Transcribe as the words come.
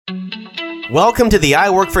Welcome to the I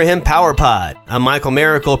Work For Him Power Pod. I'm Michael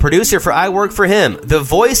Miracle, producer for I Work For Him, the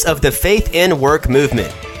voice of the faith and work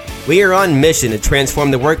movement. We are on mission to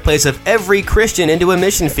transform the workplace of every Christian into a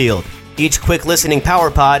mission field. Each quick listening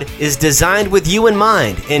Power Pod is designed with you in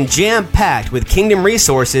mind and jam-packed with kingdom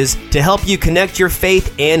resources to help you connect your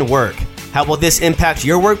faith and work. How will this impact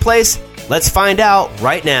your workplace? Let's find out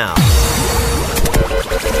right now.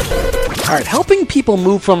 All right, helping people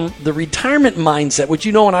move from the retirement mindset, which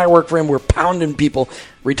you know when I work for him, we're pounding people.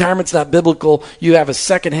 Retirement's not biblical. You have a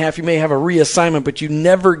second half. You may have a reassignment, but you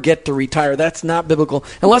never get to retire. That's not biblical.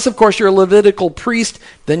 Unless, of course, you're a Levitical priest,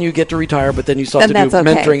 then you get to retire, but then you still have to do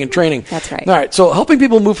mentoring and training. That's right. All right, so helping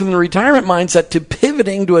people move from the retirement mindset to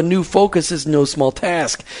pivoting to a new focus is no small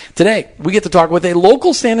task. Today, we get to talk with a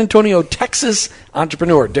local San Antonio, Texas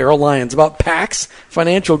entrepreneur, Daryl Lyons, about PAX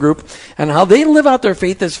Financial Group and how they live out their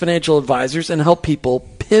faith as financial advisors and help people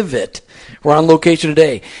pivot. We're on location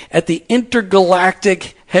today at the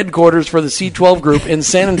intergalactic headquarters for the C12 Group in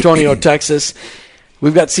San Antonio, Texas.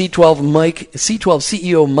 We've got C12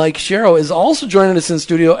 CEO Mike Sharrow is also joining us in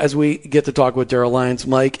studio as we get to talk with Daryl Lyons.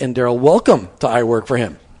 Mike and Daryl, welcome to I Work For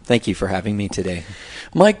Him. Thank you for having me today.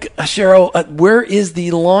 Mike Sharrow, where is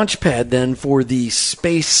the launch pad then for the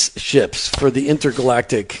spaceships for the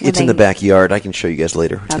intergalactic? It's in the backyard. I can show you guys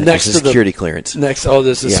later. Next to the security clearance. There's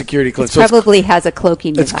a security clearance. It probably has a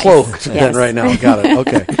cloaking device. It's cloaked then right now. Got it.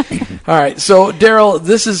 Okay. All right. So, Daryl,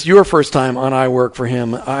 this is your first time on I Work For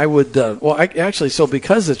Him. I would,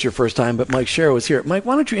 because it's your first time, but Mike Sharrow is here. Mike,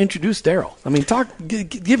 why don't you introduce Daryl? I mean,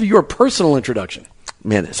 give your personal introduction.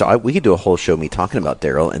 Man, so we could do a whole show me talking about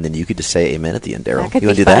Daryl, and then you could just say amen at the end, Daryl. You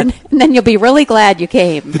want to do fun. that? And then you'll be really glad you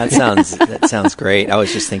came. That sounds great. I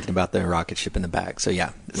was just thinking about the rocket ship in the back. So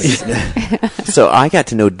yeah. So I got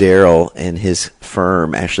to know Daryl and his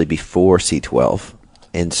firm actually before C12,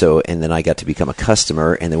 and then I got to become a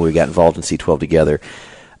customer, and then we got involved in C12 together.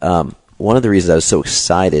 One of the reasons I was so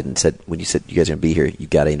excited and said when you said you guys are going to be here, you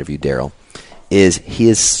got to interview Daryl, is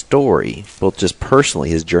his story, both just personally,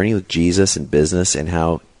 his journey with Jesus and business and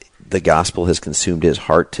how the gospel has consumed his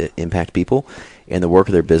heart to impact people, and the work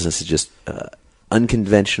of their business is just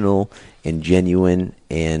unconventional and genuine,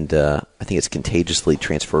 and I think it's contagiously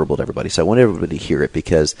transferable to everybody. So I want everybody to hear it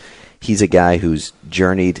because he's a guy who's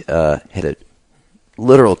journeyed, had a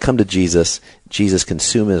literal come to Jesus, Jesus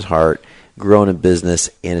consumed his heart, grown in business,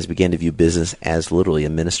 and has begun to view business as literally a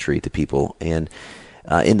ministry to people. And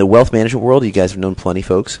in the wealth management world, you guys have known plenty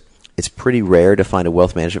folks. It's pretty rare to find a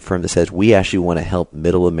wealth management firm that says, we actually want to help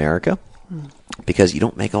middle America, because you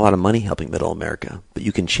don't make a lot of money helping middle America, but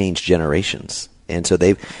you can change generations. And so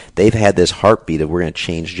they've had this heartbeat of we're going to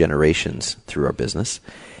change generations through our business.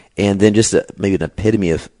 And then just maybe an epitome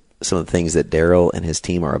of some of the things that Daryl and his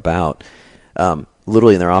team are about.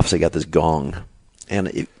 Literally in their office, they got this gong.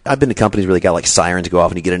 And I've been to companies where they got like sirens go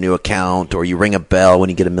off and you get a new account, or you ring a bell when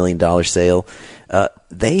you get $1 million sale.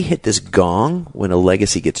 They hit this gong when a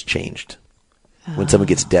legacy gets changed, when someone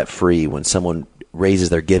gets debt-free, when someone raises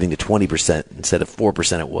their giving to 20% instead of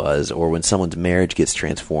 4% it was, or when someone's marriage gets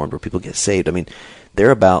transformed or people get saved. I mean,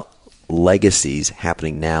 they're about legacies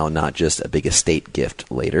happening now, not just a big estate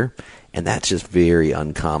gift later. And that's just very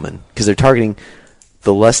uncommon because they're targeting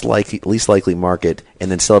the least likely market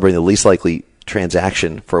and then celebrating the least likely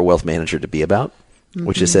transaction for a wealth manager to be about,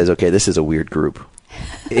 which just says, okay, this is a weird group.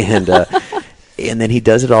 And and then he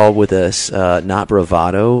does it all with us, not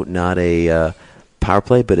bravado, not a power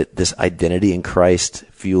play, but this identity in Christ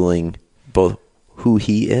fueling both who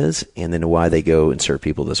he is and then why they go and serve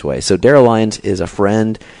people this way. So Daryl Lyons is a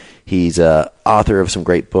friend. He's author of some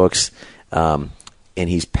great books, and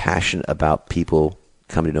he's passionate about people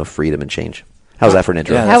coming to know freedom and change. How's that for an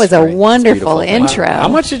intro? Yeah, that was a wonderful intro. Wow. How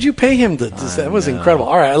much did you pay him? That was incredible.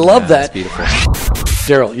 All right, I love that. That's beautiful.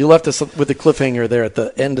 Daryl, you left us with a cliffhanger there at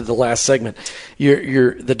the end of the last segment.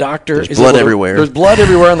 You're the doctor. There's blood everywhere. There's blood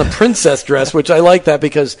everywhere on the princess dress, which I like that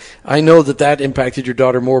because I know that impacted your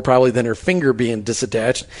daughter more probably than her finger being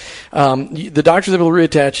disattached. The doctor's able to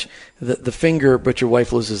reattach the finger, but your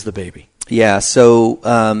wife loses the baby. Yeah, so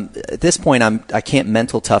at this point, I can't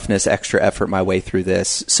mental toughness, extra effort my way through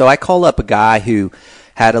this. So I call up a guy who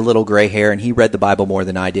had a little gray hair, and he read the Bible more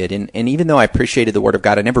than I did. And even though I appreciated the Word of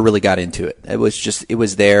God, I never really got into it. It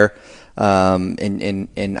was there,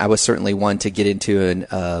 and I was certainly one to get into.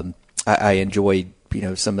 And I enjoyed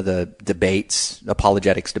some of the debates,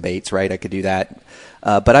 apologetics debates, right? I could do that.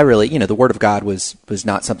 But I really, the Word of God was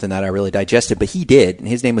not something that I really digested, but he did. And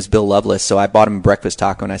his name was Bill Lovelace. So I bought him a breakfast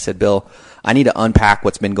taco and I said, Bill, I need to unpack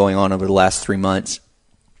what's been going on over the last 3 months.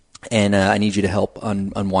 And I need you to help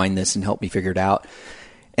unwind this and help me figure it out.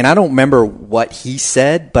 And I don't remember what he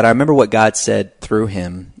said, but I remember what God said through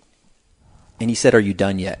him. And he said, "Are you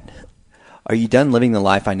done yet? Are you done living the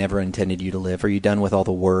life I never intended you to live? Are you done with all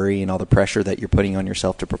the worry and all the pressure that you're putting on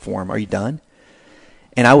yourself to perform? Are you done?"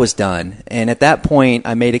 And I was done. And at that point,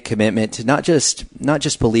 I made a commitment to not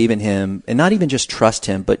just believe in him and not even just trust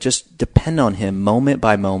him, but just depend on him moment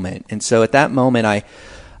by moment. And so at that moment,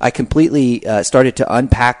 I completely started to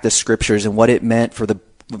unpack the scriptures and what it meant for the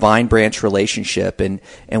vine branch relationship and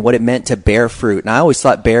what it meant to bear fruit. And I always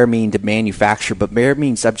thought bear mean to manufacture, but bear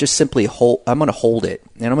means I'm just simply I'm going to hold it.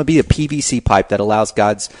 And I'm going to be a PVC pipe that allows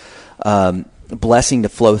God's blessing to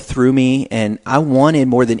flow through me. And I wanted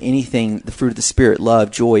more than anything the fruit of the Spirit: love,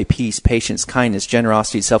 joy, peace, patience, kindness,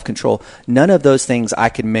 generosity, self-control. None of those things I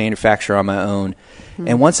could manufacture on my own. Mm-hmm.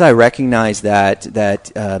 And once I recognized that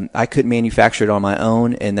I couldn't manufacture it on my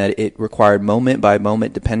own and that it required moment by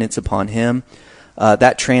moment dependence upon him,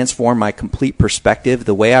 that transformed my complete perspective,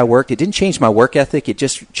 the way I worked. It didn't change my work ethic. It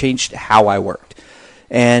just changed how I worked.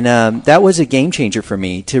 And that was a game changer for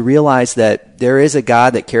me, to realize that there is a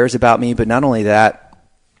God that cares about me, but not only that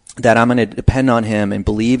I'm going to depend on him and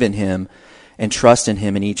believe in him and trust in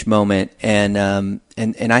him in each moment. And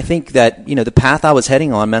I think that, the path I was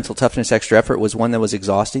heading on, mental toughness, extra effort, was one that was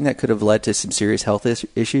exhausting, that could have led to some serious health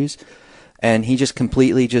issues. And he just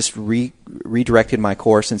completely redirected my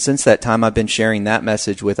course. And since that time, I've been sharing that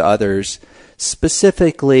message with others,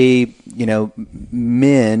 specifically,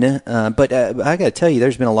 men. But I got to tell you,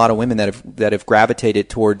 there's been a lot of women that have gravitated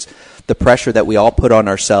towards the pressure that we all put on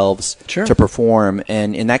ourselves to perform,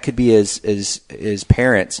 and that could be as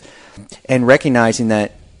parents, and recognizing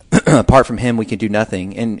that apart from him, we can do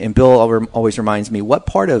nothing. And Bill always reminds me, what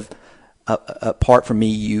part of apart from me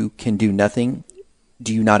you can do nothing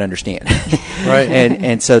do you not understand? Right.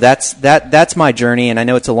 And so that's my journey. And I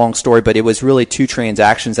know it's a long story, but it was really 2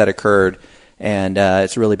 transactions that occurred, and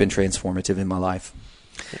it's really been transformative in my life.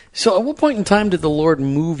 So at what point in time did the Lord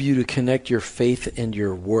move you to connect your faith and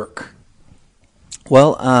your work?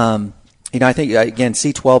 Well, I think, again,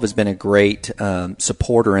 C12 has been a great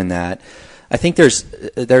supporter in that. I think there's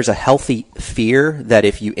a healthy fear that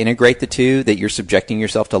if you integrate the two, that you're subjecting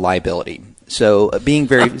yourself to liability. So being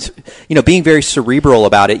very cerebral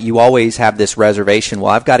about it, you always have this reservation.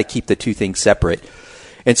 Well, I've got to keep the two things separate.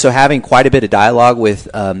 And so having quite a bit of dialogue with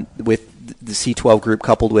the C12 group,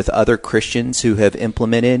 coupled with other Christians who have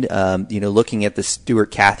implemented, looking at the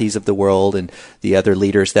Stuart Cathys of the world and the other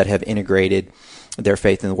leaders that have integrated their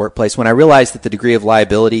faith in the workplace. When I realized that the degree of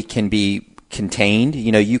liability can be contained,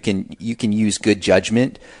 you can use good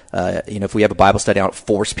judgment. If we have a Bible study, I don't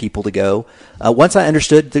force people to go. Once I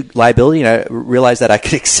understood the liability and I realized that I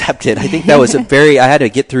could accept it, I think that was I had to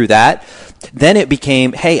get through that. Then it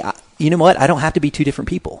became, hey, you know what? I don't have to be two different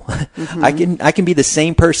people. Mm-hmm. I can be the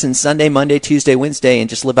same person Sunday, Monday, Tuesday, Wednesday, and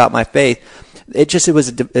just live out my faith. It was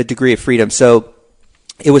a degree of freedom. So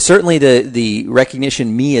it was certainly the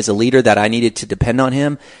recognition, me as a leader, that I needed to depend on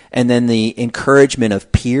him, and then the encouragement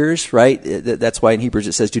of peers, right? That's why in Hebrews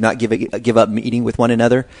it says, do not give up meeting with one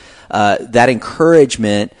another. That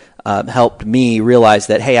encouragement helped me realize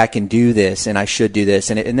that, hey, I can do this and I should do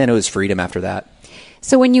this. And then it was freedom after that.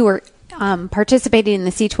 So when you were participating in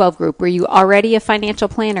the C12 group, were you already a financial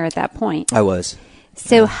planner at that point? I was.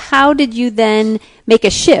 So how did you then make a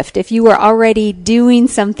shift if you were already doing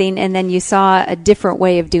something and then you saw a different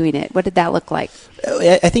way of doing it? What did that look like?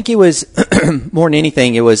 I think it was more than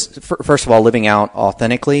anything, it was first of all living out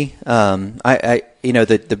authentically.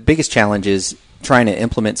 The biggest challenge is trying to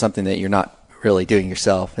implement something that you're not really doing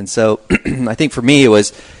yourself. And so I think for me it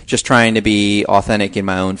was just trying to be authentic in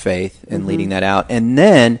my own faith and leading that out. And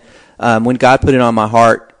then when God put it on my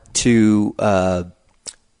heart to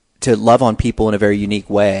love on people in a very unique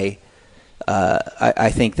way,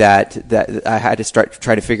 I think that I had to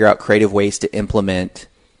try to figure out creative ways to implement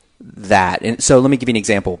that. And so let me give you an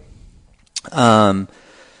example.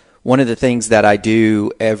 One of the things that I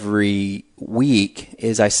do every week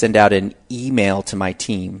is I send out an email to my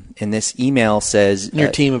team, and this email says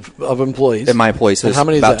your team of employees. And my employees, so how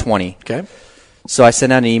many? About 20. Okay. So I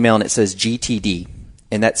send out an email and it says GTD.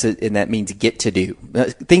 And that means get to do.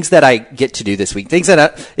 Things that I get to do this week.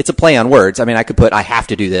 It's a play on words. I mean, I could put I have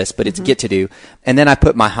to do this, but it's get to do. And then I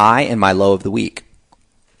put my high and my low of the week.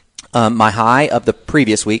 My high of the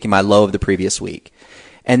previous week and my low of the previous week.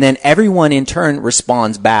 And then everyone in turn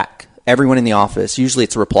responds back. Everyone in the office, usually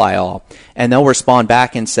it's a reply all, and they'll respond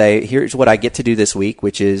back and say, here's what I get to do this week,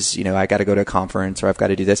 which is, I got to go to a conference or I've got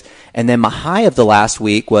to do this. And then my high of the last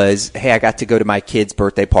week was, hey, I got to go to my kid's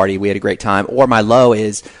birthday party. We had a great time. Or my low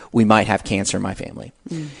is, we might have cancer in my family.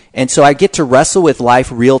 And so I get to wrestle with life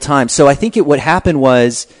real time. So I think what happened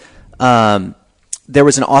was, there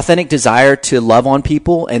was an authentic desire to love on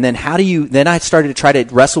people. And then then I started to try to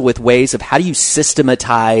wrestle with ways of how do you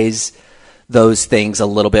systematize those things a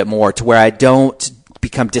little bit more to where I don't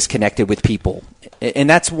become disconnected with people. And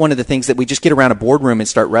that's one of the things that we just get around a boardroom and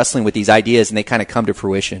start wrestling with these ideas, and they kind of come to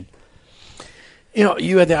fruition.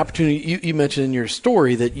 You had the opportunity. You mentioned in your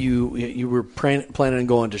story that you were planning on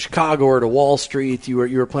going to Chicago or to Wall Street. You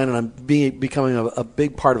were planning on becoming a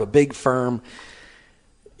big part of a big firm.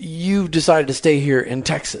 You decided to stay here in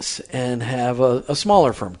Texas and have a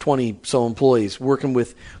smaller firm, 20 so employees, working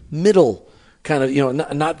with middle kind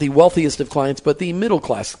of, not the wealthiest of clients, but the middle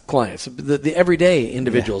class clients, the everyday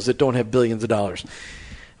individuals that don't have billions of dollars.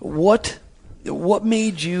 What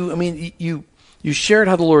made you? I mean, you shared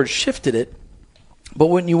how the Lord shifted it. But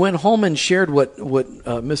when you went home and shared what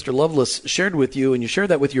Mr. Lovelace shared with you, and you shared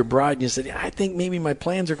that with your bride, and you said, I think maybe my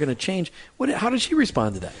plans are going to change, how did she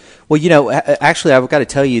respond to that? Well, actually, I've got to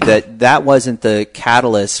tell you that wasn't the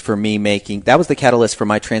catalyst for me that was the catalyst for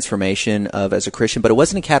my transformation as a Christian, but it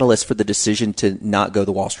wasn't a catalyst for the decision to not go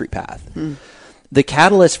the Wall Street path. The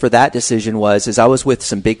catalyst for that decision was I was with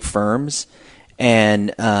some big firms,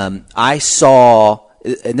 and I saw...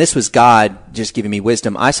 and this was God just giving me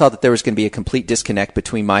wisdom, I saw that there was going to be a complete disconnect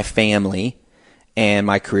between my family and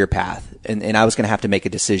my career path, and I was going to have to make a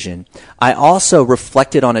decision. I also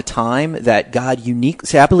reflected on a time that God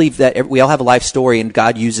I believe that we all have a life story, and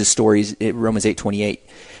God uses stories, Romans 8:28.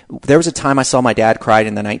 There was a time I saw my dad cried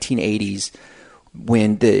in the 1980s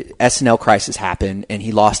when the SNL crisis happened and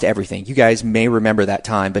he lost everything. You guys may remember that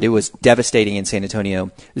time, but it was devastating in San Antonio.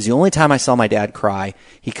 It was the only time I saw my dad cry.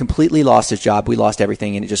 He completely lost his job. We lost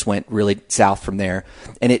everything, and it just went really south from there.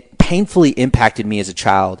 And it painfully impacted me as a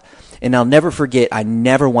child. And I'll never forget, I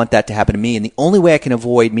never want that to happen to me. And the only way I can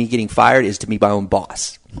avoid me getting fired is to be my own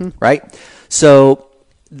boss, right? So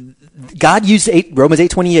God used Romans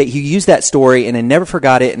 8:28. He used that story, and I never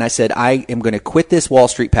forgot it. And I said, I am going to quit this Wall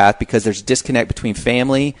Street path because there's a disconnect between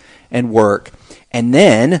family and work. And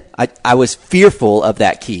then I was fearful of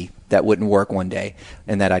that key that wouldn't work one day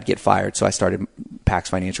and that I'd get fired. So I started Pax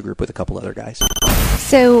Financial Group with a couple other guys.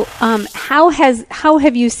 So how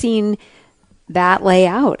have you seen that lay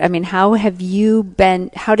out? I mean, how did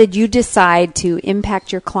you decide to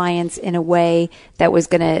impact your clients in a way that was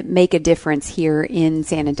going to make a difference here in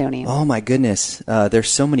San Antonio? Oh my goodness. There's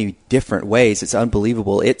so many different ways. It's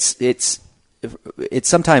unbelievable. It's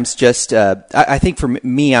sometimes just, I think for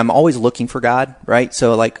me, I'm always looking for God, right?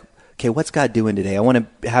 So okay, what's God doing today? I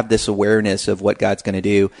want to have this awareness of what God's going to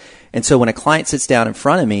do. And so when a client sits down in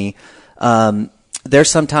front of me,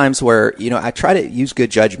 there's some times where, I try to use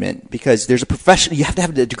good judgment because there's you have to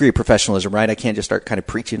have a degree of professionalism, right? I can't just start kind of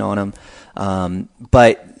preaching on them.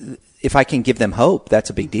 But if I can give them hope,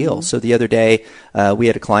 that's a big deal. Mm-hmm. So the other day, we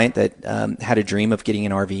had a client that had a dream of getting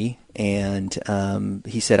an RV, and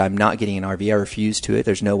he said, I'm not getting an RV. I refuse to it.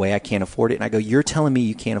 There's no way. I can't afford it. And I go, you're telling me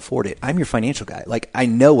you can't afford it. I'm your financial guy. I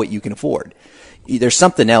know what you can afford. There's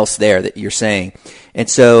something else there that you're saying. And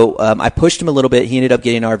so I pushed him a little bit. He ended up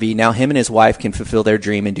getting an RV. Now him and his wife can fulfill their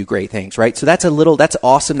dream and do great things, right? So that's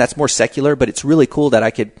awesome. That's more secular, but it's really cool that I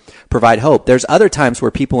could provide hope. There's other times where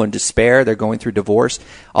people are in despair, they're going through divorce.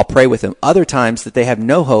 I'll pray with them. Other times that they have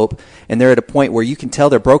no hope and they're at a point where you can tell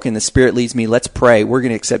they're broken. The Spirit leads me, let's pray. We're going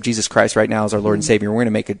to accept Jesus Christ right now as our Lord and Savior. We're going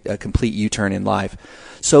to make a complete U-turn in life.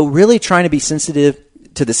 So really trying to be sensitive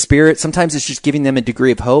to the Spirit. Sometimes it's just giving them a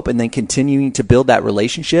degree of hope and then continuing to build that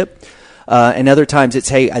relationship. And other times it's,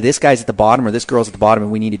 hey, this guy's at the bottom or this girl's at the bottom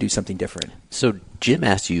and we need to do something different. So Jim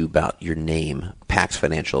asked you about your name, Pax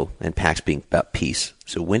Financial, and Pax being about peace.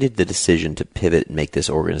 So when did the decision to pivot and make this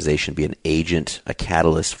organization be an agent, a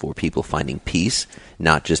catalyst for people finding peace,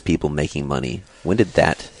 not just people making money? When did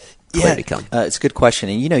that come? It's a good question.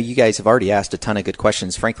 And, you guys have already asked a ton of good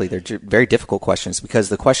questions. Frankly, they're very difficult questions because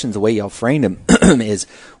the questions, the way y'all framed them is,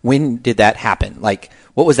 when did that happen?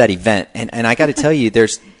 What was that event? And I got to tell you,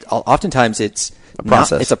 oftentimes it's a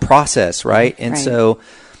process. It's a process, right? And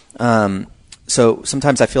right. So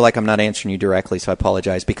sometimes I feel like I'm not answering you directly, so I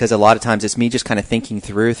apologize, because a lot of times it's me just kind of thinking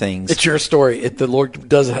through things. It's your story. The Lord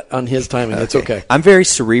does it on His timing. It's okay. I'm very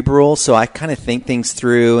cerebral, so I kind of think things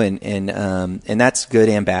through, and that's good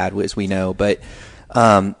and bad, as we know. But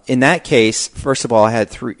in that case, first of all, I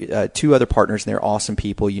had two other partners, and they're awesome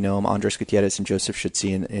people. You know them, Andres Gutierrez and Joseph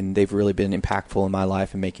Schutze, and they've really been impactful in my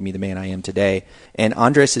life and making me the man I am today. And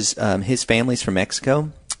Andres his family's from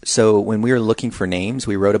Mexico. So when we were looking for names,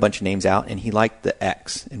 we wrote a bunch of names out, and he liked the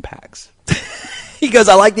X in Pax. He goes,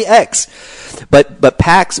 I like the X. But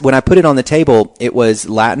Pax, when I put it on the table, it was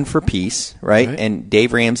Latin for peace, right? And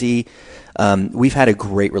Dave Ramsey We've had a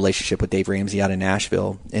great relationship with Dave Ramsey out of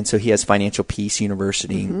Nashville. And so he has Financial Peace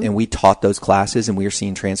University, and we taught those classes, and we were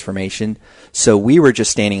seeing transformation. So we were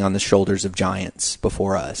just standing on the shoulders of giants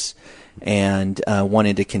before us, and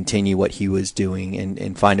wanted to continue what he was doing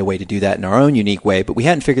and find a way to do that in our own unique way. But we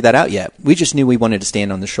hadn't figured that out yet. We just knew we wanted to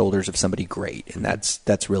stand on the shoulders of somebody great, and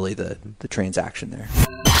that's really the transaction there.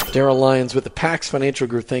 Daryl Lyons with the PAX Financial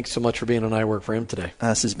Group. Thanks so much for being on I Work for Him today.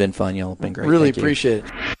 This has been fun. Y'all have been great. Really Thank you. appreciate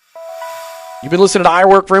it. You've been listening to I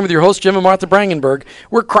Work for Him with your host, Jim and Martha Brangenberg.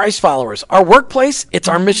 We're Christ followers. Our workplace, it's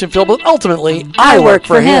our mission field, but ultimately, I work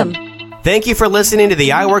for Him. Thank you for listening to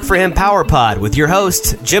the I Work for Him Power Pod with your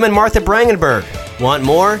hosts, Jim and Martha Brangenberg. Want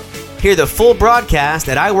more? Hear the full broadcast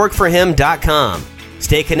at iworkforhim.com.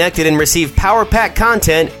 Stay connected and receive Power Pack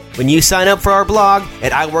content when you sign up for our blog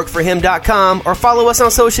at iworkforhim.com or follow us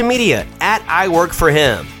on social media at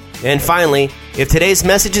iworkforhim. And finally, if today's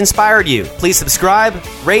message inspired you, please subscribe,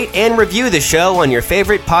 rate, and review the show on your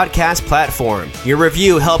favorite podcast platform. Your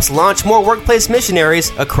review helps launch more workplace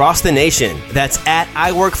missionaries across the nation. That's at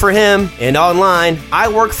iWorkForHim and online,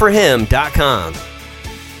 iworkforhim.com.